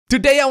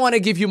Today I want to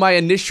give you my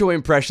initial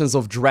impressions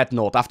of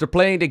Dreadnought after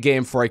playing the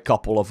game for a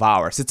couple of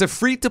hours. It's a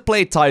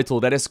free-to-play title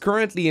that is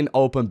currently in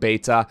open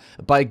beta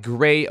by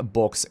Grey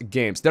Box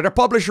Games. They're the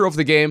publisher of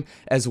the game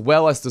as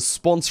well as the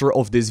sponsor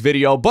of this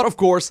video, but of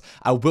course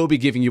I will be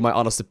giving you my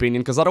honest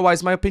opinion because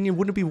otherwise my opinion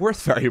wouldn't be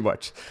worth very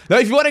much. Now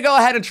if you want to go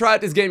ahead and try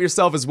out this game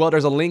yourself as well,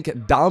 there's a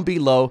link down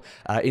below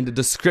in the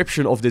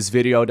description of this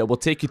video that will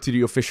take you to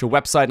the official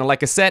website, and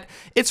like I said,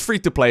 it's free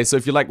to play, so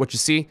if you like what you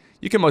see,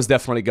 you can most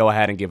definitely go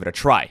ahead and give it a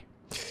try.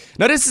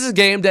 Now this is a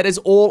game that is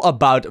all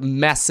about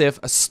massive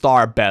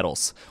star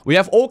battles. We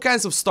have all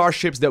kinds of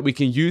starships that we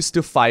can use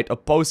to fight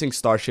opposing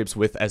starships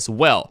with as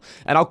well.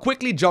 And I'll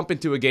quickly jump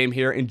into a game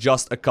here in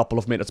just a couple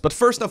of minutes. But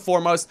first and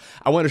foremost,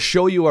 I want to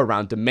show you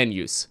around the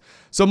menus.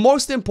 So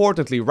most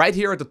importantly, right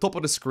here at the top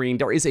of the screen,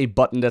 there is a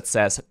button that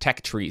says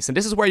Tech Trees. And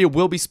this is where you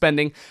will be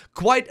spending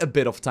quite a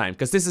bit of time,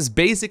 because this is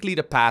basically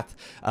the path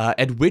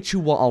at which you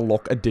will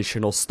unlock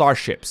additional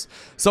starships.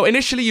 So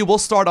initially, you will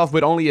start off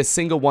with only a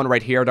single one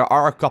right here. There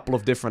are a couple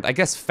of different, I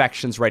guess,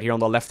 factions right here on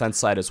the left-hand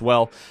side as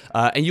well.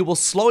 And you will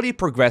slowly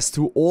progress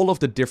through all of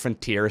the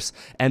different tiers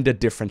and the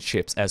different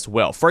ships as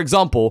well. For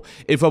example,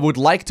 if I would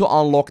like to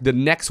unlock the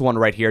next one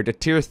right here, the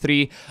Tier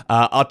 3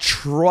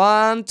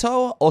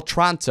 Otranto,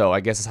 I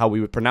guess is how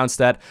we would pronounce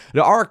that.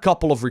 There are a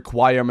couple of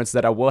requirements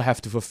that I will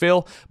have to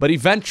fulfill, but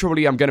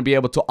eventually I'm going to be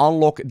able to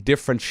unlock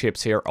different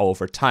ships here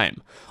over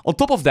time. On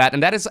top of that,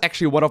 and that is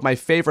actually one of my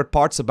favorite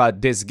parts about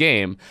this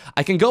game,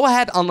 I can go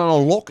ahead and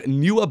unlock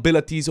new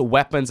abilities,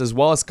 weapons, as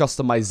well as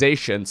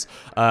customizations,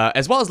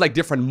 as well as like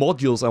different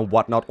modules and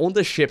whatnot on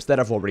the ships that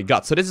I've already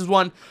got. So this is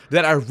one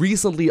that I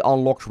recently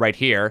unlocked right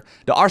here.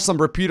 There are some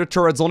repeater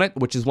turrets on it,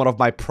 which is one of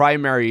my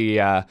primary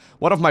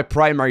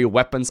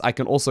weapons. I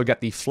can also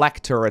get the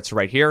flak turrets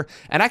right here,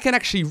 and I can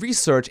actually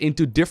research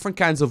into different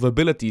kinds of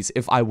abilities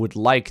if I would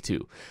like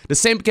to. The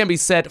same can be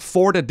said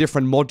for the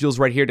different modules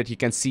right here that you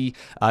can see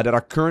that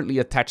are currently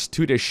attached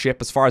to this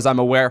ship. As far as I'm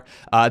aware,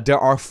 there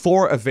are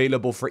 4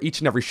 available for each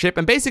and every ship,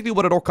 and basically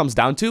what it all comes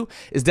down to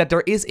is that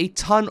there is a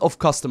ton of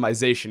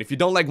customization. If you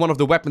don't like one of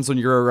the weapons on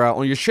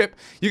your ship,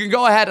 you can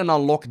go ahead and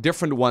unlock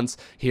different ones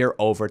here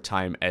over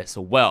time as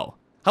well.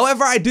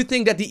 However, I do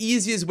think that the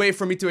easiest way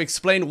for me to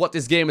explain what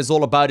this game is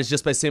all about is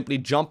just by simply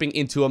jumping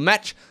into a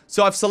match.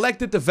 So I've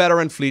selected the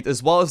veteran fleet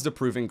as well as the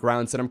proving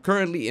grounds, and I'm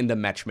currently in the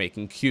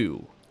matchmaking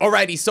queue.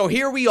 Alrighty, so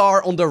here we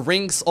are on the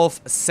rings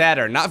of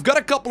Saturn. Now, I've got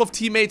a couple of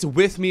teammates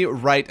with me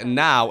right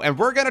now, and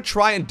we're gonna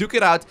try and duke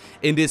it out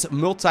in this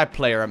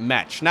multiplayer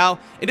match. Now,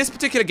 in this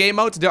particular game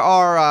mode,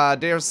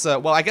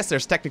 well, I guess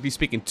there's technically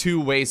speaking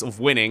 2 ways of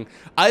winning.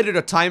 Either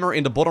the timer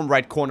in the bottom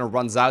right corner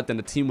runs out, and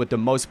the team with the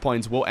most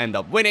points will end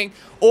up winning,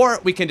 or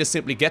we can just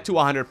simply get to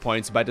 100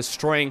 points by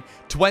destroying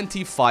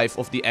 25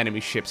 of the enemy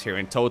ships here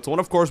in total. And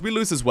of course, we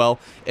lose as well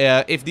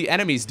if the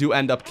enemies do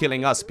end up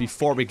killing us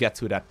before we get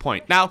to that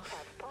point. Now,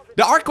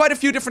 there are quite a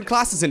few different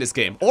classes in this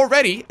game.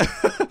 Already,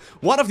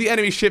 one of the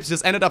enemy ships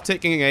just ended up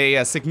taking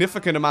a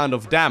significant amount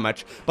of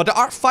damage. But there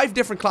are 5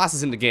 different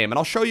classes in the game, and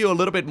I'll show you a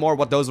little bit more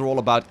what those are all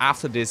about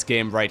after this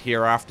game right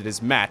here, or after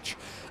this match.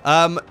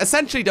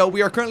 Essentially though,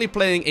 we are currently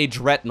playing a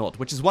Dreadnought,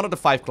 which is one of the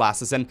 5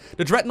 classes, and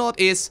the Dreadnought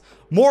is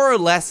more or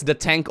less the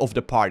tank of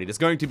the party. There's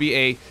going to be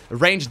a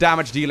range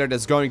damage dealer,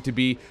 there's going to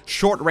be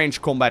short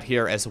range combat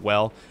here as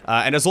well,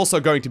 and there's also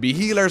going to be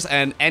healers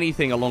and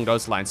anything along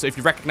those lines. So if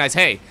you recognize,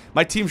 hey,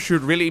 my team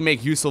should really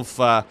make use of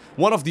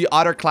one of the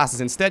other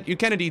classes instead, you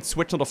can indeed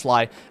switch on the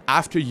fly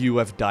after you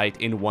have died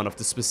in one of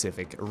the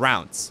specific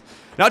rounds.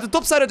 Now at the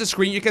top side of the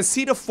screen, you can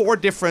see the 4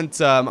 different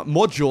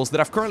modules that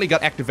I've currently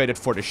got activated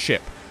for the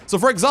ship. So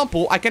for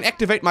example, I can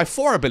activate my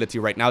 4 ability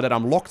right now that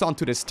I'm locked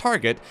onto this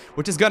target,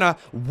 which is gonna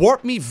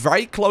warp me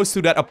very close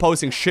to that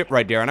opposing ship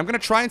right there. And I'm gonna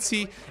try and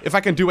see if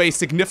I can do a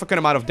significant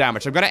amount of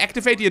damage. I'm gonna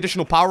activate the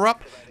additional power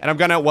up, and I'm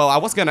gonna, well, I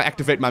was gonna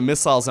activate my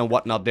missiles and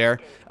whatnot there,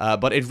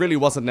 but it really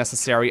wasn't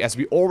necessary as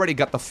we already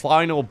got the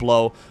final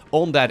blow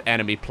on that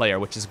enemy player,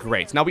 which is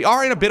great. Now we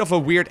are in a bit of a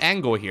weird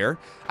angle here.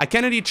 I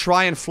can indeed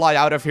try and fly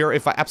out of here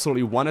if I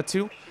absolutely wanted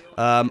to.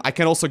 I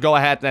can also go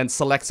ahead and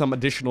select some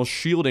additional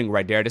shielding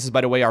right there. This is,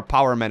 by the way, our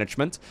power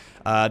management.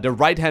 The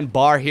right-hand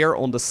bar here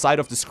on the side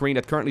of the screen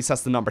that currently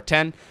says the number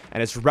 10,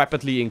 and it's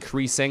rapidly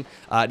increasing.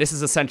 This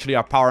is essentially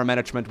our power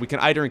management. We can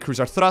either increase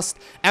our thrust,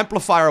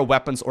 amplify our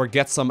weapons, or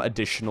get some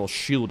additional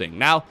shielding.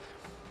 Now,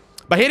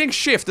 by hitting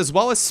shift as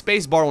well as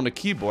spacebar on the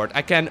keyboard,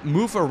 I can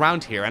move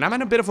around here, and I'm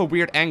in a bit of a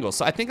weird angle.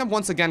 So I think I'm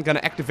once again going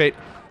to activate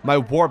my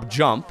warp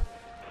jump.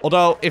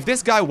 Although, if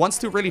this guy wants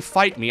to really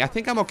fight me, I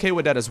think I'm okay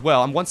with that as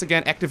well. I'm once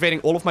again activating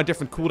all of my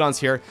different cooldowns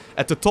here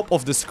at the top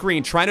of the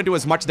screen, trying to do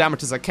as much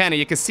damage as I can. And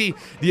you can see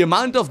the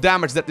amount of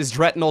damage that this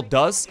Dreadnought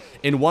does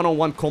in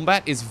one-on-one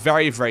combat is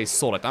very, very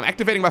solid. I'm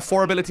activating my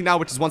 4 ability now,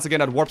 which is once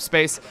again at warp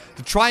space,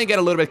 to try and get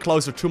a little bit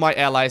closer to my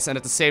allies. And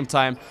at the same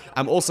time,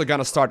 I'm also going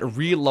to start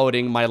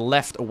reloading my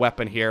left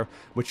weapon here,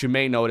 which you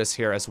may notice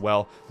here as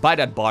well, by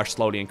that bar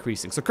slowly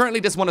increasing. So currently,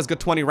 this one has got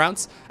 20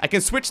 rounds. I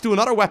can switch to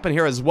another weapon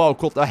here as well,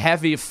 called the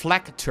heavy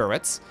flak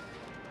turrets.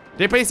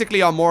 They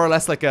basically are more or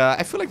less like a...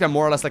 I feel like they're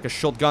more or less like a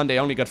shotgun. They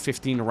only got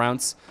 15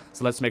 rounds.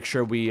 So let's make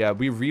sure we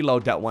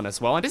reload that one as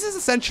well. And this is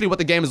essentially what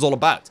the game is all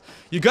about.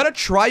 You gotta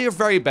try your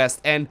very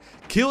best and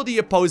kill the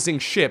opposing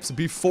ships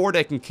before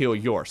they can kill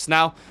yours.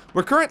 Now,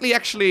 we're currently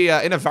actually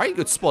in a very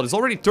good spot. It's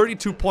already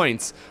 32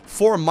 points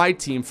for my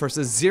team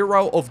versus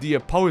 0 of the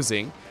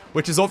opposing,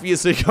 which is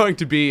obviously going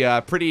to be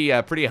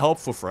pretty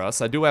helpful for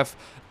us. I do have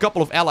a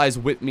couple of allies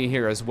with me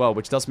here as well,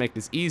 which does make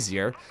this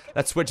easier.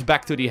 Let's switch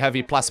back to the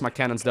heavy plasma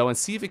cannons, though, and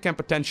see if we can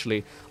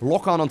potentially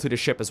lock on onto the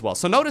ship as well.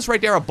 So notice right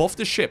there above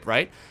the ship,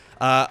 right?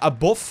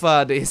 Above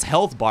his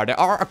health bar, there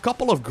are a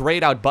couple of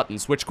grayed out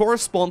buttons, which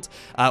correspond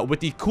with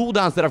the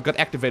cooldowns that I've got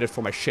activated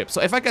for my ship.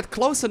 So if I get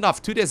close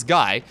enough to this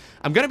guy,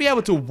 I'm going to be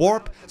able to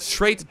warp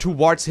straight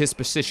towards his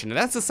position. And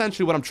that's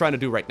essentially what I'm trying to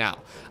do right now.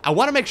 I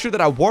want to make sure that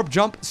I warp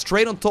jump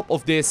straight on top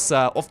of this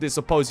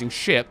opposing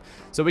ship,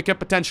 so we can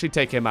potentially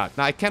take him out.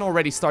 Now, I can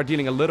already start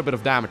dealing a little bit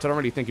of damage. I don't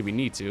really think we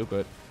need to,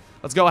 but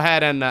let's go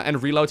ahead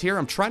and reload here.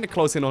 I'm trying to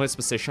close in on his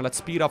position. Let's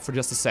speed up for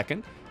just a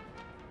second.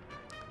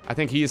 I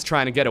think he is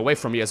trying to get away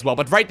from me as well.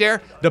 But right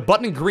there, the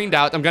button greened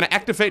out. I'm going to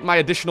activate my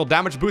additional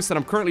damage boost, and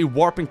I'm currently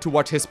warping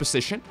towards his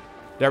position.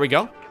 There we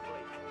go.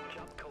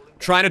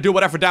 Trying to do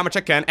whatever damage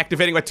I can.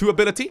 Activating my 2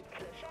 ability.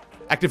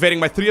 Activating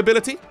my 3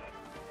 ability.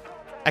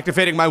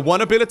 Activating my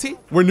 1 ability.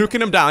 We're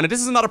nuking him down. And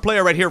this is another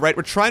player right here, right?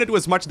 We're trying to do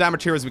as much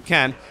damage here as we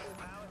can.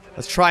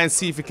 Let's try and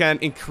see if we can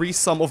increase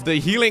some of the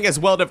healing as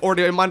well, or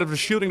the amount of the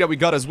shielding that we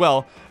got as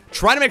well.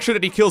 Trying to make sure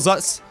that he kills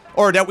us.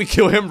 Or that we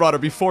kill him, rather,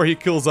 before he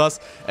kills us.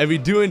 And we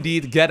do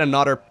indeed get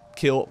another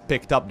kill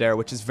picked up there,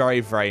 which is very,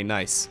 very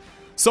nice.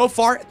 So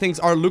far, things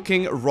are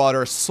looking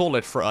rather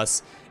solid for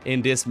us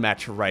in this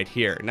match right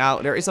here. Now,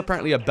 there is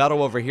apparently a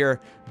battle over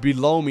here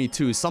below me,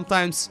 too.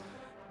 Sometimes,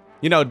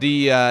 you know,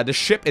 the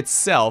ship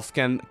itself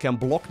can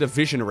block the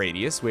vision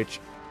radius, which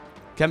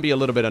can be a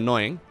little bit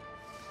annoying.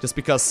 Just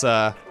because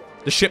the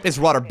ship is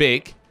rather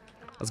big.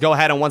 Let's go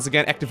ahead and once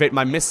again activate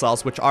my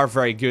missiles, which are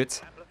very good.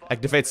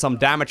 Activate some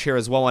damage here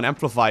as well and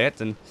amplify it.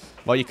 And,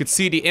 well, you could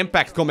see the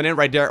impact coming in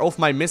right there of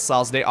my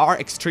missiles. They are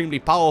extremely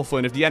powerful.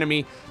 And if the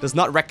enemy does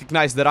not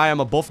recognize that I am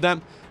above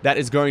them, that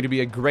is going to be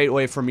a great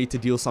way for me to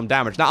deal some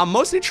damage. Now, I'm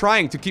mostly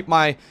trying to keep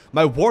my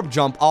warp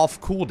jump off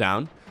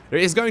cooldown. There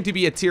is going to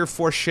be a tier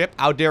 4 ship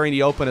out there in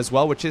the open as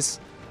well, which is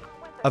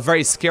a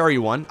very scary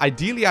one.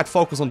 Ideally, I'd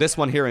focus on this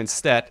one here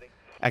instead.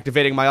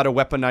 Activating my other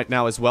weapon right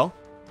now as well.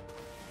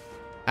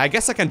 I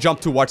guess I can jump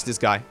towards this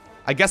guy.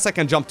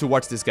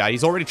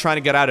 He's already trying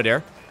to get out of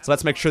there. So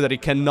let's make sure that he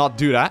cannot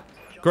do that.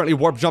 Currently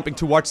warp jumping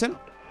towards him.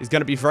 He's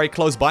going to be very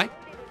close by.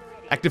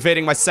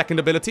 Activating my 2nd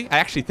ability. I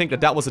actually think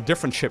that was a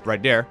different ship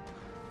right there.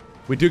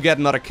 We do get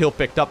another kill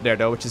picked up there,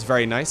 though, which is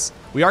very nice.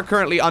 We are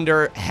currently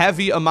under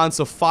heavy amounts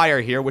of fire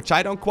here, which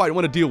I don't quite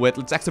want to deal with.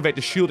 Let's activate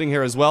the shielding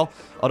here as well.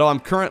 Although I'm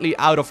currently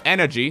out of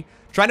energy.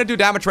 Trying to do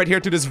damage right here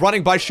to this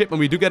running by ship, and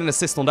we do get an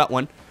assist on that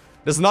one.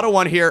 There's another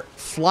one here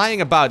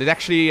flying about. It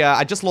actually,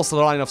 I just lost the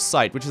line of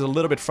sight, which is a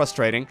little bit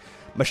frustrating.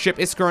 My ship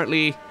is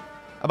currently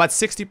about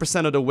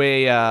 60% of the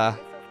way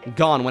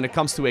gone when it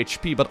comes to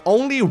HP, but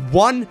only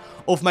 1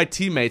 of my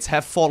teammates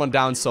have fallen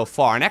down so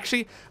far. And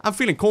actually, I'm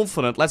feeling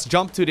confident. Let's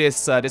jump to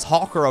this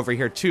Hawker over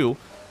here too.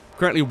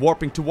 Currently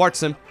warping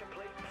towards him.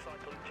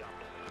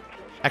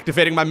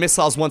 Activating my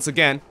missiles once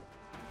again.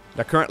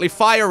 They're currently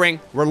firing.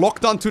 We're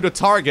locked onto the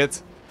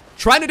target.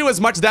 Trying to do as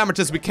much damage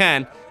as we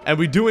can. And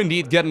we do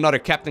indeed get another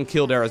captain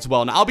kill there as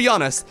well. Now, I'll be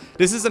honest,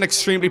 this is an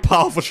extremely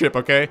powerful ship,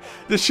 okay?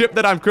 The ship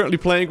that I'm currently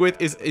playing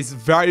with is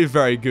very,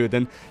 very good.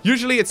 And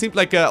usually it seems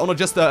like on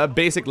just a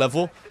basic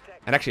level.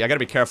 And actually, I gotta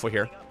be careful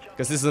here,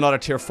 because this is another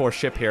tier 4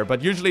 ship here.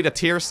 But usually the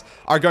tiers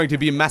are going to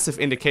be massive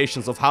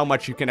indications of how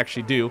much you can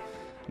actually do.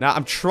 Now,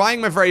 I'm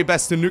trying my very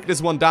best to nuke this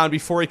one down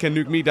before he can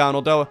nuke me down.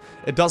 Although,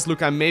 it does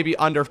look I'm maybe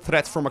under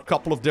threat from a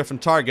couple of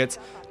different targets.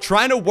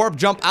 Trying to warp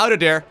jump out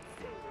of there.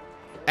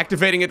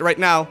 Activating it right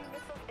now.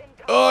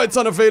 Oh, it's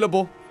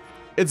unavailable.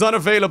 It's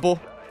unavailable.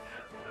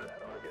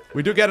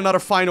 We do get another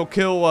final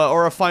kill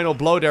or a final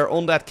blow there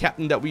on that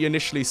captain that we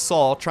initially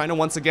saw. Trying to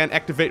once again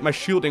activate my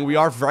shielding. We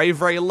are very,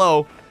 very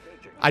low.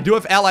 I do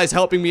have allies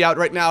helping me out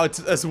right now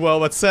as well.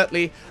 But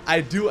sadly,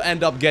 I do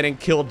end up getting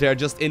killed there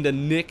just in the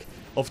nick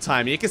of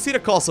time. You can see the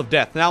cause of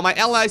death. Now, my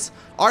allies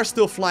are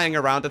still flying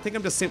around. I think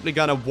I'm just simply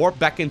gonna warp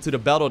back into the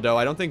battle, though.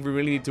 I don't think we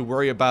really need to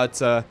worry about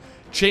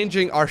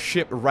changing our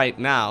ship right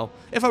now.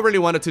 If I really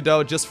wanted to,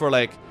 though, just for,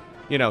 like,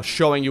 you know,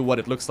 showing you what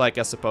it looks like,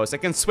 I suppose. I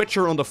can switch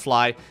her on the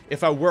fly.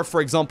 If I were,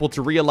 for example,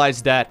 to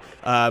realize that,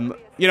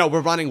 you know,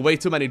 we're running way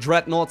too many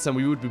Dreadnoughts and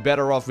we would be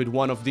better off with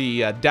one of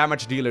the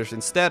damage dealers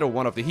instead, or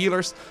one of the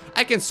healers,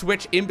 I can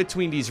switch in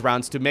between these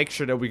rounds to make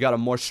sure that we got a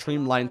more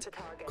streamlined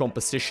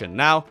composition.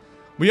 Now,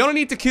 we only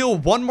need to kill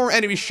 1 more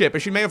enemy ship.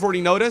 As you may have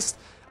already noticed,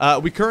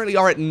 we currently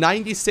are at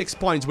 96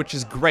 points, which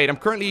is great. I'm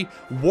currently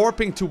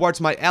warping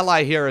towards my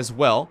ally here as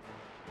well,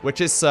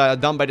 which is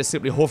done by just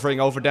simply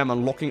hovering over them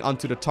and locking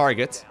onto the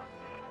target.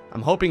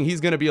 I'm hoping he's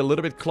going to be a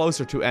little bit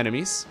closer to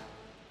enemies.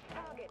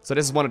 So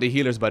this is one of the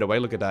healers, by the way.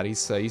 Look at that.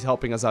 He's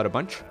helping us out a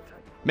bunch.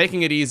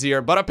 making it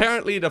easier, but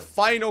apparently the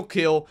final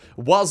kill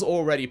was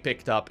already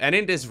picked up, and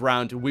in this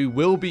round, we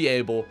will be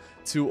able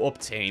to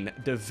obtain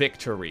the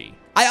victory.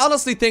 I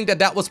honestly think that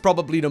that was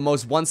probably the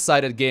most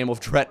one-sided game of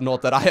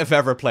Dreadnought that I have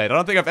ever played. I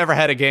don't think I've ever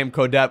had a game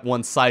go that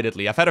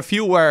one-sidedly. I've had a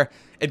few where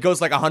it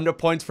goes like 100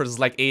 points versus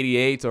like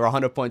 88 or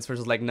 100 points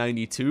versus like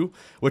 92,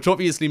 which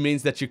obviously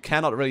means that you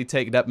cannot really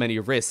take that many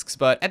risks.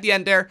 But at the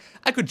end there,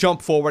 I could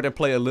jump forward and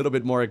play a little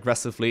bit more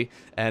aggressively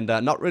and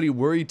not really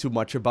worry too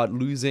much about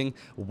losing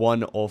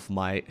one of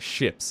my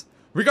ships.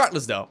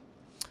 Regardless though,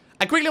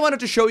 I quickly wanted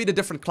to show you the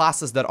different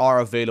classes that are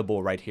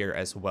available right here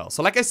as well.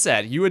 So like I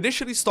said, you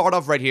initially start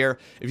off right here,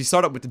 if you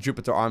start up with the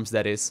Jupiter Arms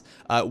that is,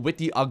 with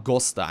the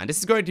Augusta, and this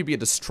is going to be a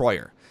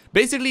destroyer.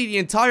 Basically, the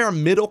entire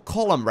middle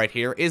column right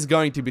here is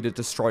going to be the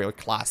destroyer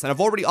class, and I've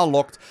already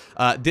unlocked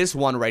this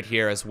one right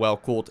here as well,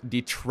 called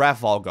the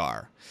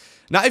Trafalgar.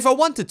 Now, if I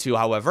wanted to,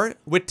 however,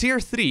 with tier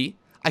 3,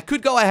 I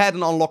could go ahead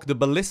and unlock the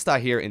Ballista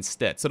here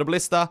instead. So the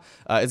Ballista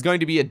is going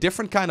to be a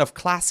different kind of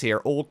class here,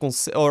 all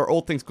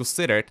things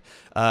considered.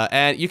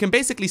 And you can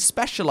basically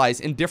specialize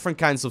in different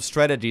kinds of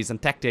strategies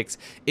and tactics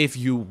if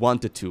you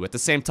wanted to. At the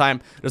same time,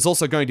 there's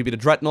also going to be the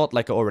Dreadnought,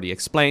 like I already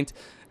explained.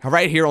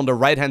 Right here on the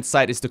right-hand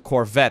side is the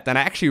Corvette, and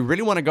I actually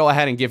really want to go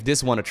ahead and give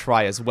this one a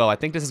try as well. I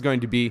think this is going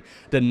to be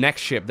the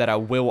next ship that I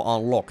will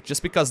unlock,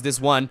 just because this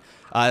one,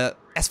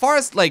 as far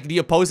as like the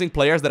opposing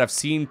players that I've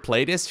seen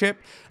play this ship,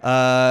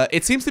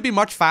 it seems to be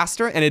much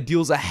faster and it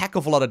deals a heck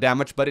of a lot of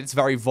damage, but it's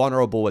very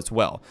vulnerable as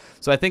well.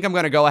 So I think I'm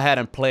going to go ahead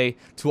and play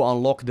to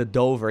unlock the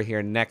Dover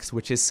here next,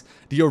 which is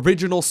the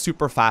original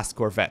super fast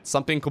Corvette.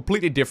 Something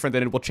completely different,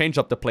 and it will change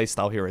up the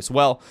playstyle here as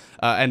well.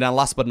 And then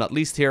last but not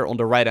least here on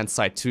the right hand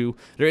side too,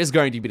 there is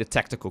going to be the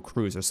tactical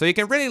cruiser. So you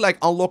can really like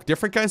unlock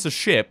different kinds of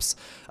ships,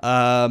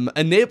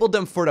 enable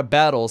them for the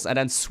battles, and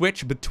then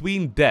switch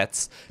between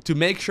deaths to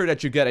make sure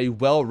that you get a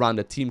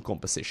well-rounded team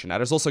composition. Now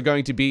there's also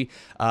going to be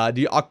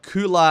the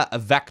Aquila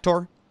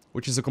Vector,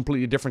 which is a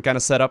completely different kind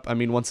of setup. I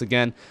mean, once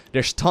again,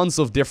 there's tons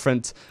of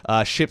different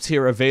ships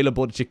here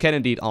available that you can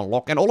indeed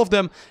unlock, and all of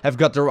them have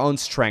got their own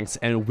strengths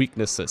and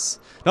weaknesses.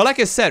 Now, like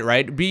I said,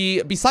 right,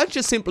 besides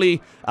just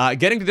simply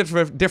getting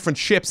the different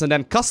ships and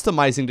then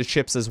customizing the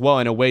ships as well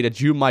in a way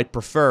that you might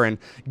prefer and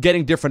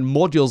getting different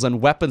modules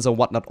and weapons and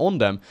whatnot on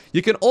them,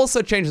 you can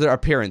also change their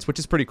appearance, which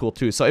is pretty cool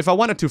too. So if I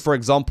wanted to, for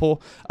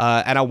example,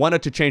 and I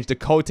wanted to change the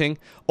coating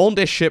on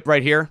this ship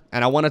right here,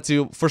 and I wanted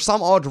to, for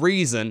some odd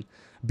reason,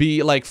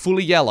 be like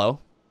fully yellow.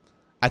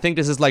 I think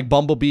this is like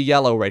Bumblebee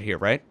yellow right here,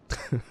 right?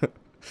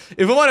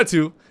 If I wanted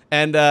to,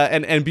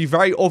 and be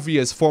very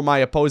obvious for my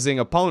opposing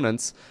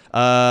opponents,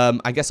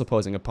 I guess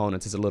opposing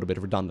opponents is a little bit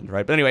redundant,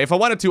 right? But anyway, if I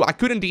wanted to, I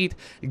could indeed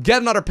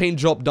get another paint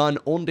job done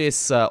on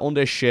this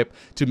ship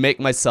to make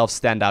myself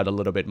stand out a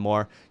little bit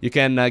more. You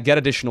can get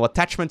additional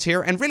attachments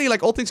here, and really,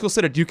 like all things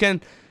considered, you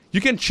can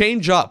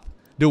change up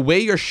the way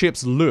your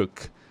ships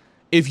look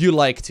if you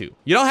like to.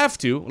 You don't have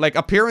to. Like,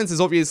 appearance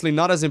is obviously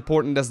not as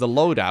important as the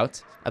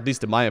loadout, at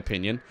least in my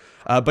opinion.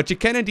 But you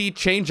can indeed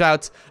change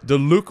out the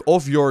look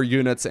of your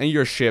units and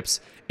your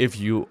ships if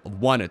you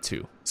wanted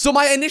to. So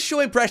my initial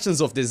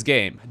impressions of this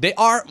game, they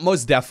are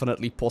most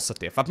definitely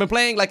positive. I've been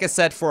playing, like I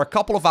said, for a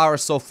couple of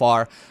hours so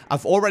far.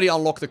 I've already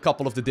unlocked a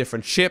couple of the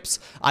different ships.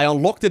 I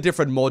unlocked the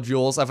different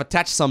modules. I've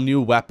attached some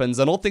new weapons,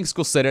 and all things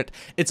considered,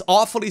 it's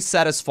awfully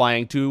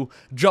satisfying to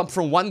jump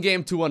from one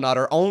game to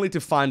another only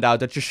to find out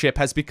that your ship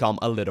has become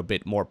a little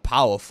bit more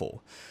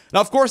powerful. Now,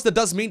 of course, that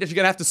does mean that you're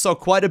gonna have to soak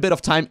quite a bit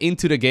of time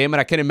into the game,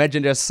 and I can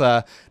imagine there's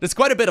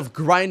quite a bit of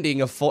grinding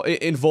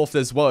involved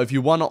as well if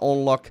you want to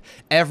unlock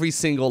every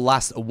single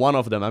last one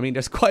of them. I mean,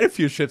 there's quite a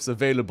few ships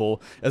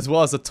available, as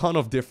well as a ton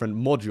of different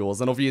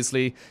modules, and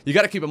obviously, you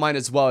gotta keep in mind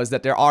as well is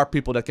that there are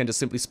people that can just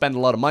simply spend a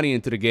lot of money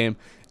into the game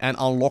and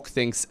unlock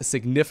things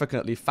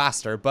significantly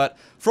faster. But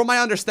from my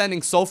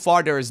understanding so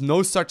far, there is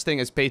no such thing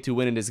as pay to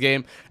win in this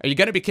game, and you're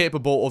gonna be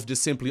capable of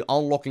just simply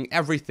unlocking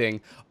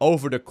everything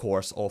over the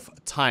course of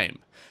time.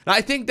 Now,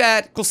 I think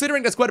that,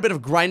 considering there's quite a bit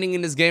of grinding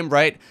in this game,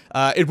 right,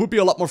 it would be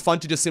a lot more fun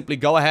to just simply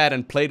go ahead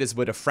and play this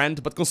with a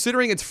friend, but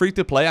considering it's free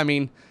to play, I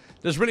mean,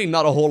 there's really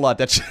not a whole lot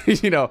that,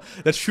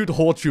 that should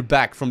hold you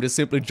back from just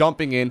simply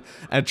jumping in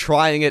and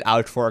trying it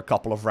out for a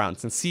couple of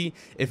rounds and see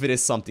if it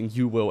is something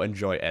you will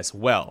enjoy as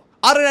well.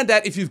 Other than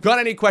that, if you've got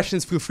any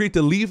questions, feel free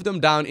to leave them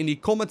down in the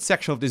comment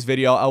section of this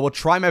video. I will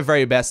try my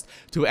very best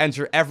to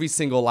answer every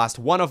single last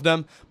one of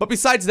them. But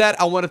besides that,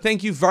 I want to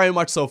thank you very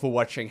much so for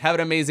watching. Have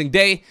an amazing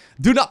day.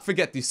 Do not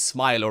forget to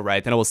smile,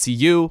 alright? And I will see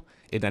you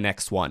in the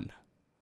next one.